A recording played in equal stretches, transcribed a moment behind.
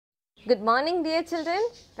Good morning dear children,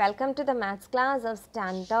 welcome to the maths class of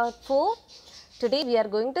standard 4. Today we are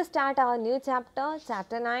going to start our new chapter,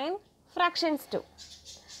 chapter 9, fractions 2.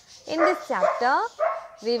 In this chapter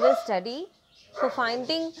we will study for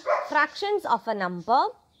finding fractions of a number,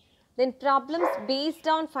 then problems based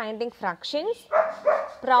on finding fractions,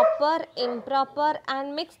 proper, improper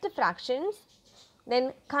and mixed fractions,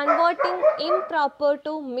 then converting improper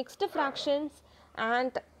to mixed fractions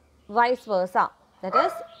and vice versa. That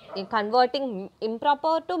is, in converting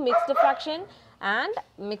improper to mixed fraction and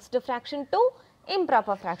mixed fraction to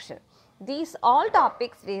improper fraction. These all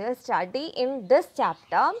topics we will study in this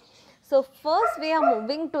chapter. So, first we are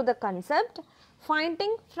moving to the concept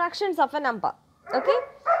finding fractions of a number. Okay.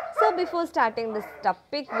 So, before starting this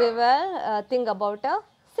topic, we will think about a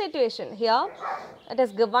situation. Here it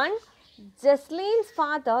is given, Jesslyn's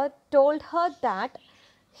father told her that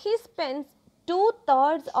he spends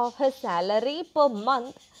 2/3 of his salary per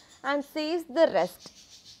month and saves the rest.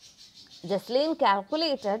 Jesslyn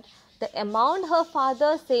calculated the amount her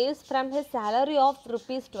father saves from his salary of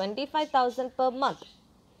rupees 25,000 per month.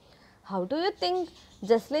 How do you think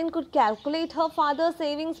Jesslyn could calculate her father's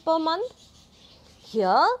savings per month?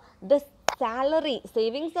 Here the salary,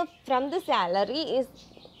 savings from the salary is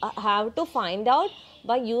have to find out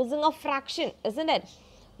by using a fraction, isn't it?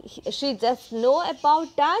 She just know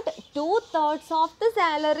about that 2/3 of the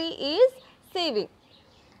salary is saving,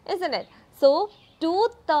 isn't it? So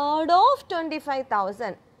 2/3 of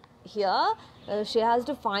 25,000. Here she has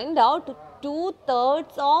to find out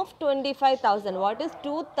 2/3 of 25,000. What is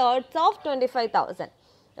 2/3 of 25,000?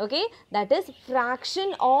 Okay, that is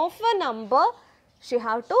fraction of a number she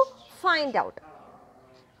have to find out,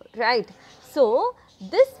 right? So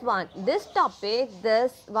this topic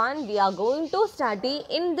we are going to study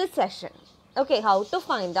in this session. Okay, how to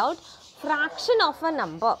find out fraction of a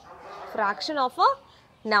number,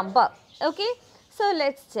 okay? So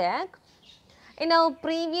let's check. In our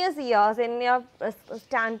previous years, in your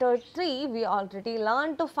standard 3, we already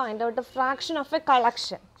learned to find out the fraction of a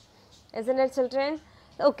collection, isn't it children?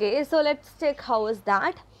 Okay, so let's check how is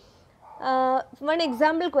that. One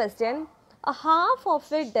example question, a half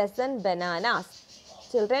of a dozen bananas.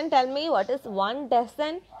 Children, tell me what is 1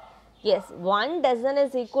 dozen? Yes, 1 dozen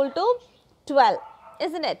is equal to 12,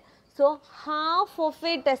 isn't it? So, half of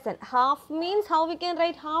a dozen. Half means how we can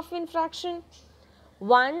write half in fraction?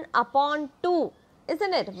 1 upon 2,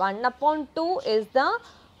 isn't it? 1 upon 2 is the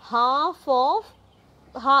half of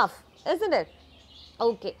half, isn't it?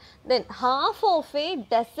 Okay, then half of a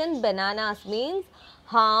dozen bananas means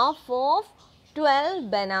half of 12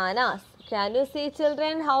 bananas. Can you see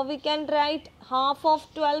children how we can write half of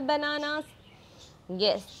 12 bananas?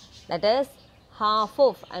 Yes, that is half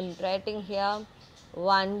of, I am writing here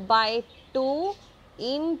 1/2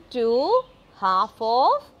 into half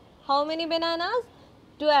of how many bananas?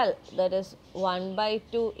 12, that is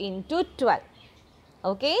 1/2 into 12.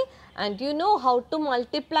 Okay, and you know how to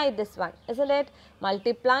multiply this one, isn't it?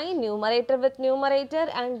 Multiply numerator with numerator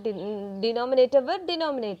and denominator with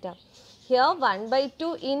denominator. Here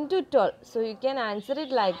 1/2 into 12. So you can answer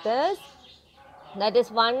it like this. That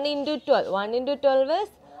is 1 into 12. 1 into 12 is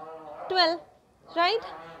 12. Right?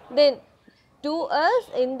 Then 2 is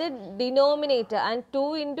in the denominator and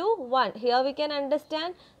 2 into 1. Here we can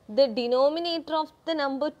understand the denominator of the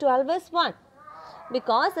number 12 is 1.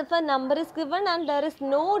 Because if a number is given and there is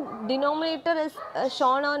no denominator is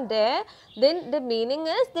shown on there, then the meaning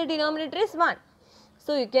is the denominator is 1.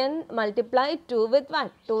 So, you can multiply 2 with 1.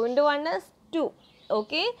 2 into 1 is 2.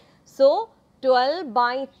 Okay. So,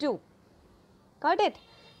 12/2. Got it?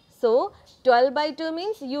 So, 12/2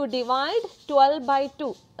 means you divide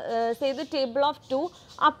 12/2. Say the table of 2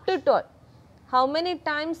 up to 12. How many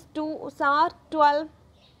times 2's are 12?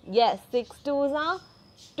 Yes, 6 2's are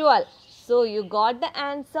 12. So, you got the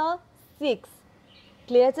answer 6.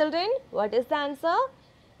 Clear children? What is the answer?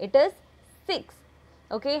 It is 6.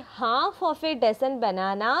 Okay, half of a dozen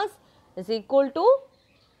bananas is equal to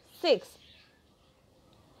 6.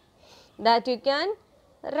 That you can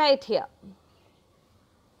write here.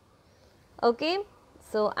 Okay,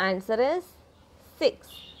 so answer is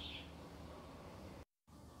 6.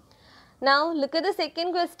 Now look at the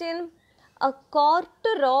second question. A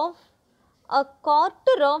quarter of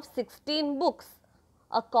 16 books.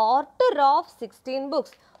 A quarter of 16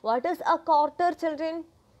 books. What is a quarter children?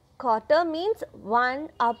 Quarter means 1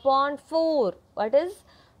 upon 4. What is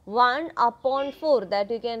 1 upon 4?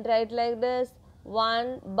 That you can write like this,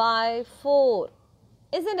 1/4.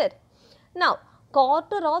 Isn't it? Now,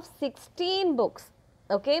 quarter of 16 books.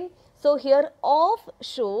 Okay. So, here of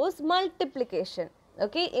shows multiplication.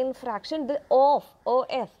 Okay. In fraction, the of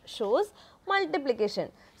shows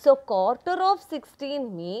multiplication. So quarter of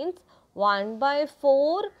 16 means 1 by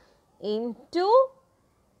 4 into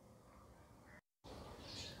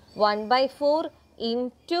 1 by 4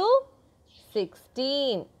 into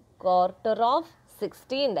 16. Quarter of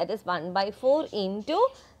 16, that is 1 by 4 into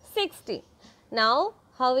 16. Now,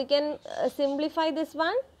 how we can simplify this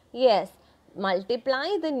one? Yes,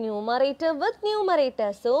 multiply the numerator with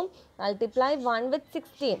numerator. So, multiply 1 with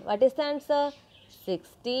 16. What is the answer?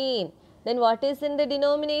 16. Then what is in the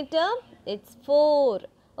denominator? It's 4.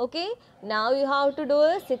 Okay. Now, you have to do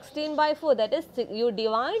a 16 by 4. That is, you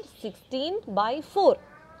divide 16 by 4.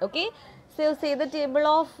 Okay. So, say the table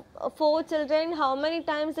of 4 children. How many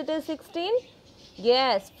times it is 16?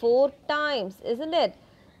 Yes, 4 times, isn't it?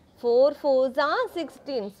 4 4s are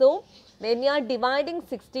 16. So, when you are dividing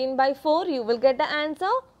 16 by 4, you will get the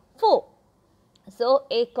answer 4. So,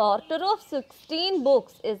 a quarter of 16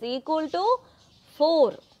 books is equal to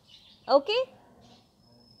 4. Okay.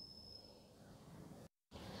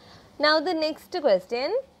 Now, the next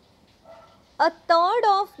question. A third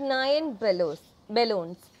of 9 balloons.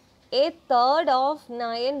 A third of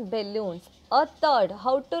 9 balloons. A third.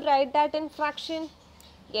 How to write that in fraction?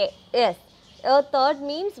 Yes. A third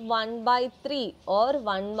means 1 by 3 or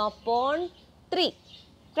 1 upon 3.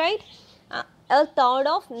 Right? A third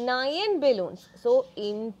of 9 balloons. So,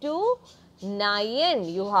 into 9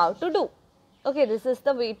 you have to do. Okay, this is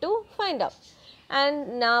the way to find out.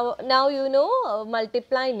 And now you know,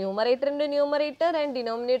 multiply numerator into numerator and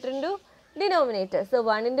denominator into denominator. So,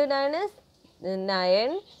 1 into 9 is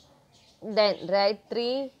 9. Then write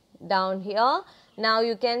 3 down here. Now,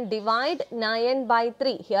 you can divide 9 by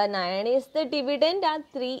 3. Here 9 is the dividend and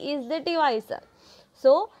 3 is the divisor.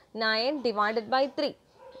 So, 9 divided by 3.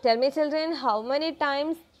 Tell me children, how many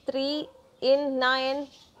times 3 in 9?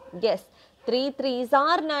 Yes, 3 3s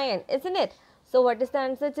are 9, isn't it? So, what is the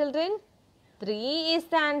answer children? 3 is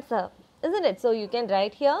the answer, isn't it? So, you can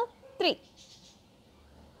write here 3.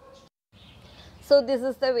 So, this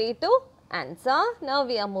is the way to answer. Now,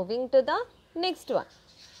 we are moving to the next one.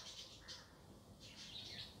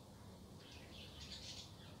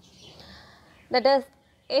 That is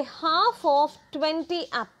a half of 20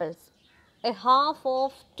 apples. A half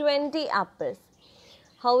of 20 apples.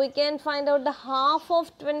 How we can find out the half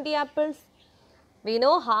of 20 apples? We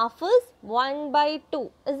know half is 1 by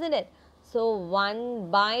 2, isn't it? So,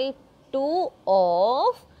 1 by 2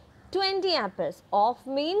 of 20 apples. Of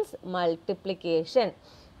means multiplication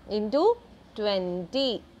into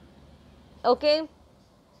 20. Okay?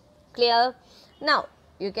 Clear? Now,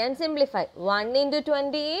 you can simplify. 1 into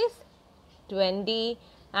 20 is 20.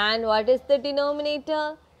 And what is the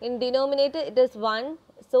denominator? In denominator, it is 1.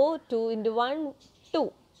 So, 2 into 1,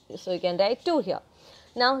 2. So, you can write 2 here.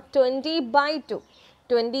 Now, 20 by 2.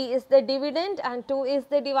 20 is the dividend and 2 is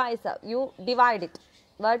the divisor. You divide it.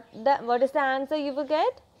 What is the answer you will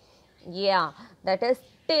get? Yeah, that is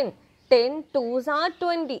 10. 10 2s are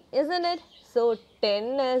 20, isn't it? So,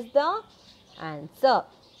 10 is the answer.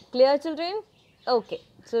 Clear children? Okay.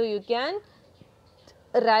 So, you can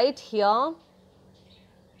write here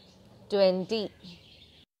 20.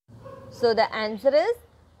 So, the answer is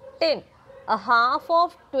 10. A half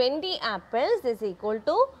of 20 apples is equal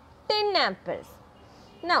to 10 apples.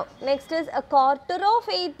 Now, next is a quarter of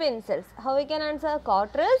 8 pencils. How we can answer? A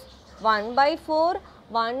quarter is 1 by 4,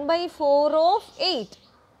 1 by 4 of 8.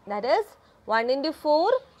 That is 1 into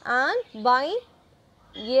 4 and by,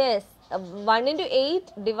 yes, 1 into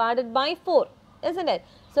 8 divided by 4, isn't it?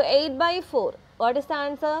 So, 8 by 4. What is the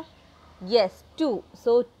answer? Yes, 2.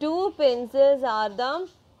 So, 2 pencils are the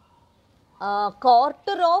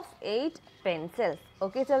quarter of 8 pencils.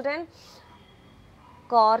 Okay, children?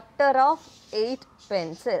 Quarter of 8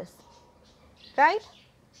 pencils. Right?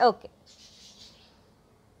 Okay.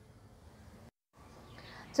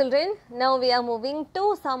 Children, now we are moving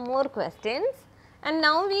to some more questions. And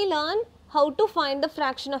now we learn how to find the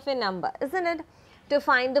fraction of a number, isn't it? To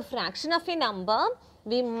find the fraction of a number,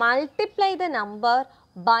 we multiply the number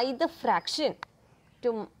by the fraction.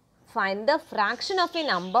 To find the fraction of a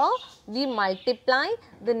number, we multiply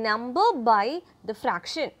the number by the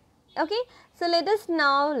fraction. Okay. So, let us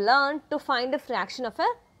now learn to find the fraction of a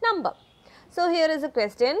number. So, here is a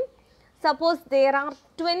question. Suppose there are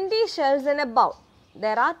 20 shells in a bowl.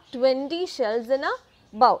 There are 20 shells in a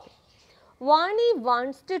bowl. Vani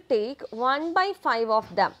wants to take 1 by 5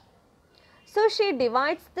 of them. So, she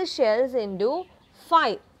divides the shells into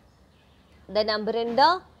 5. The number in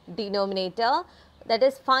the denominator, that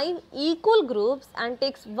is 5 equal groups, and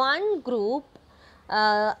takes one group.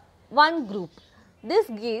 This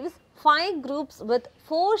gives 5 groups with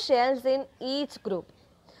 4 shells in each group.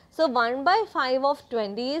 So, 1 by 5 of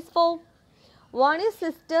 20 is 4. One is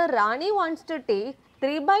sister Rani wants to take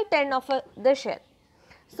 3 by 10 of the shell.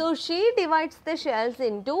 So she divides the shells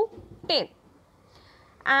into 10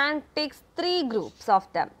 and takes 3 groups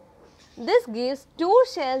of them. This gives 2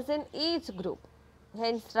 shells in each group.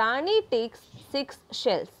 Hence Rani takes 6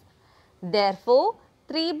 shells. Therefore,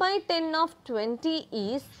 3 by 10 of 20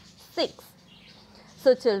 is 6.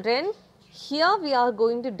 So children, here we are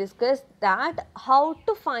going to discuss that how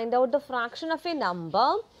to find out the fraction of a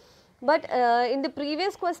number. But in the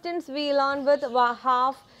previous questions we learned with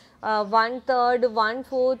half, 1/3,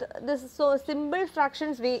 1/4. This is so simple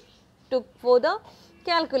fractions we took for the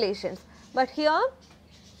calculations. But here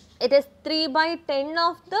it is 3 by 10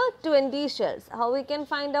 of the 20 shells. How we can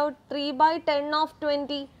find out 3 by 10 of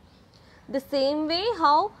 20? The same way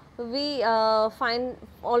how we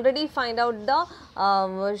already find out the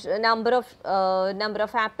number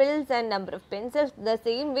of apples and number of pencils. The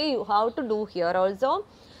same way you have to do here also.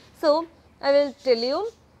 So I will tell you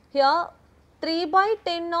here 3 by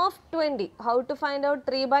 10 of 20. How to find out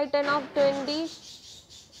 3 by 10 of 20?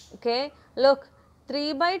 Okay, look,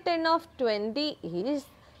 3 by 10 of 20 is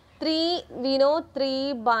 3. We know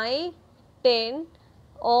 3 by 10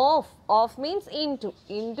 of means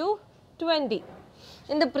into 20.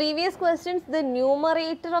 In the previous questions, the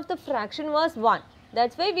numerator of the fraction was 1.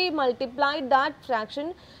 That's why we multiplied that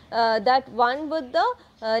fraction, that 1 with the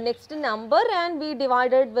next number, and we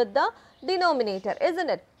divided with the denominator, isn't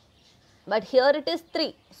it? But here it is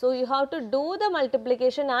 3. So you have to do the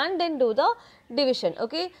multiplication and then do the division.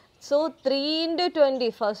 Okay. So 3 into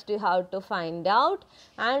 20 first you have to find out,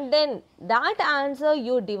 and then that answer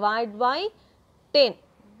you divide by 10.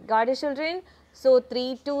 Got it, children? So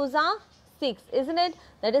 3 2s are 6, isn't it?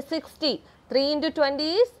 That is 60. 3 into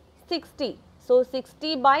 20 is 60. So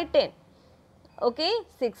 60 by 10. Okay,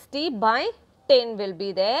 60 by 10 will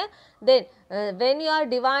be there. Then when you are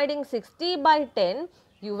dividing 60 by 10,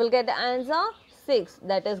 you will get the answer 6.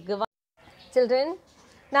 That is given. Children,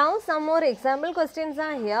 now some more example questions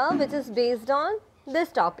are here which is based on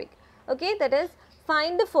this topic. Okay, that is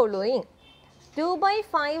find the following. 2 by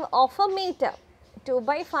 5 of a meter. 2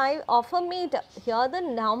 by 5 of a meter. Here the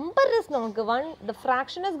number is not given, the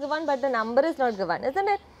fraction is given but the number is not given, isn't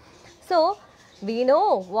it? So, we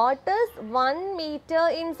know what is 1 meter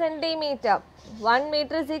in centimeter. 1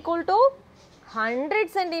 meter is equal to 100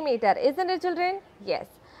 centimeter, isn't it, children? Yes.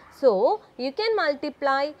 So, you can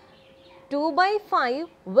multiply 2 by 5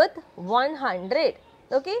 with 100.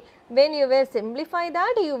 Okay. When you will simplify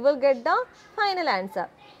that, you will get the final answer.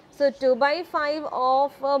 So, 2 by 5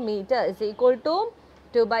 of a meter is equal to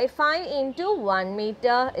 2 by 5 into 1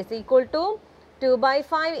 meter is equal to 2 by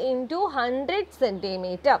 5 into 100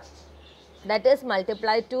 centimeter. That is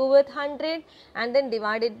multiply 2 with 100 and then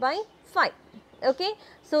divided by 5. Okay.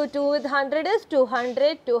 So, 2 with 100 is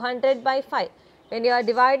 200, 200 by 5. When you are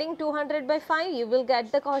dividing 200 by 5, you will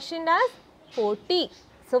get the quotient as 40.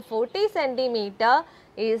 So, 40 centimeter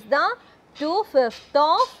is the 2/5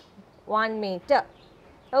 of 1 meter.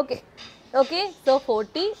 Okay. Okay. So,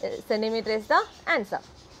 40 centimeter is the answer.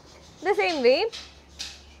 The same way,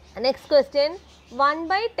 next question, 1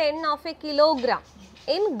 by 10 of a kilogram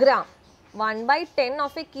in gram. 1 by 10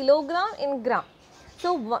 of a kilogram in gram.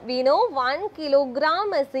 So, we know 1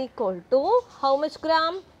 kilogram is equal to how much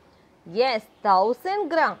gram? Yes, 1000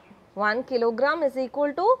 gram. 1 kilogram is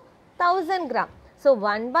equal to 1000 gram. So,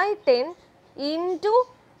 1 by 10 into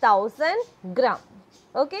 1000 gram.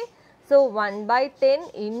 Okay. So, 1 by 10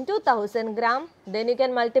 into 1000 gram. Then you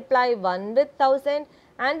can multiply 1 with 1000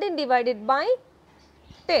 and then divide it by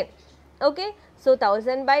 10. Okay. So,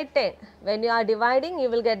 1000 by 10. When you are dividing, you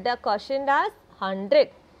will get the quotient as 100.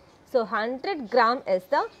 So, 100 gram is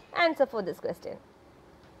the answer for this question.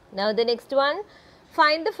 Now, the next one,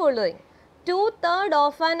 find the following. 2/3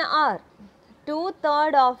 of an hour.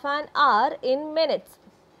 2/3 of an hour in minutes.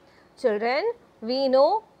 Children, we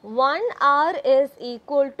know 1 hour is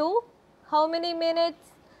equal to how many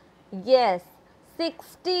minutes? Yes,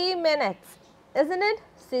 60 minutes. Isn't it?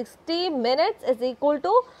 60 minutes is equal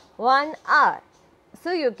to 1 hour.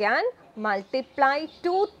 So, you can multiply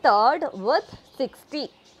 2/3 with 60.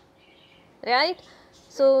 Right?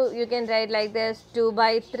 So, you can write like this, 2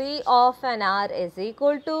 by 3 of an hour is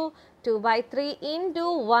equal to 2 by 3 into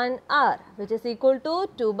 1 hour, which is equal to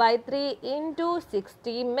 2 by 3 into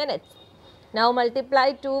 60 minutes. Now, multiply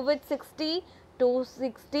 2 with 60.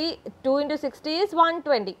 2 into 60 is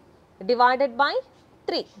 120 divided by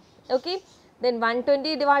 3. Okay. Then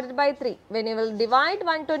 120 divided by 3. When you will divide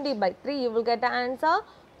 120 by 3, you will get the answer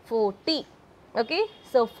 40. Okay.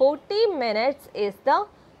 So, 40 minutes is the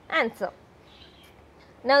answer.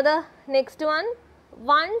 Now, the next one,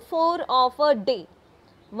 1/4 of a day.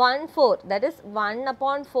 1/4, that is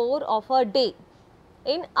 1/4 of a day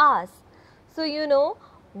in hours. So you know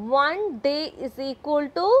 1 day is equal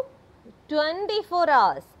to 24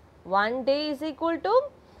 hours. 1 day is equal to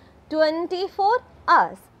 24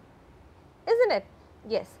 hours, isn't it?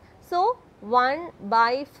 Yes. So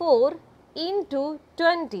 1/4 into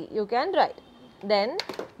 20 you can write. Then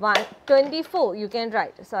 24 you can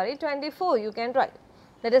write. Sorry, 24 you can write.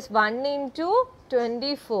 That is 1 into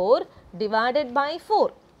 24 divided by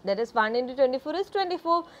 4. That is 1 into 24 is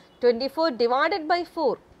 24. 24 divided by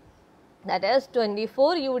 4. That is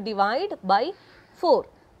 24 you divide by 4.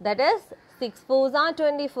 That is 6 4s are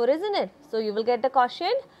 24, isn't it? So you will get the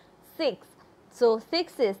quotient 6. So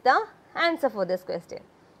 6 is the answer for this question.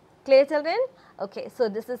 Clear, children? Okay, so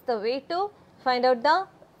this is the way to find out the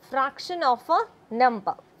fraction of a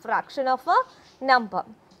number. Fraction of a number.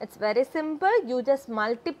 It's very simple. You just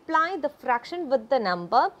multiply the fraction with the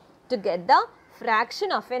number to get the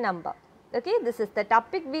fraction of a number. Okay, this is the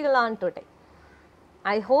topic we learned today.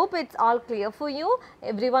 I hope it's all clear for you.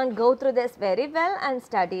 Everyone go through this very well and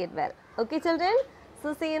study it well. Okay, children?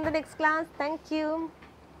 So see you in the next class. Thank you.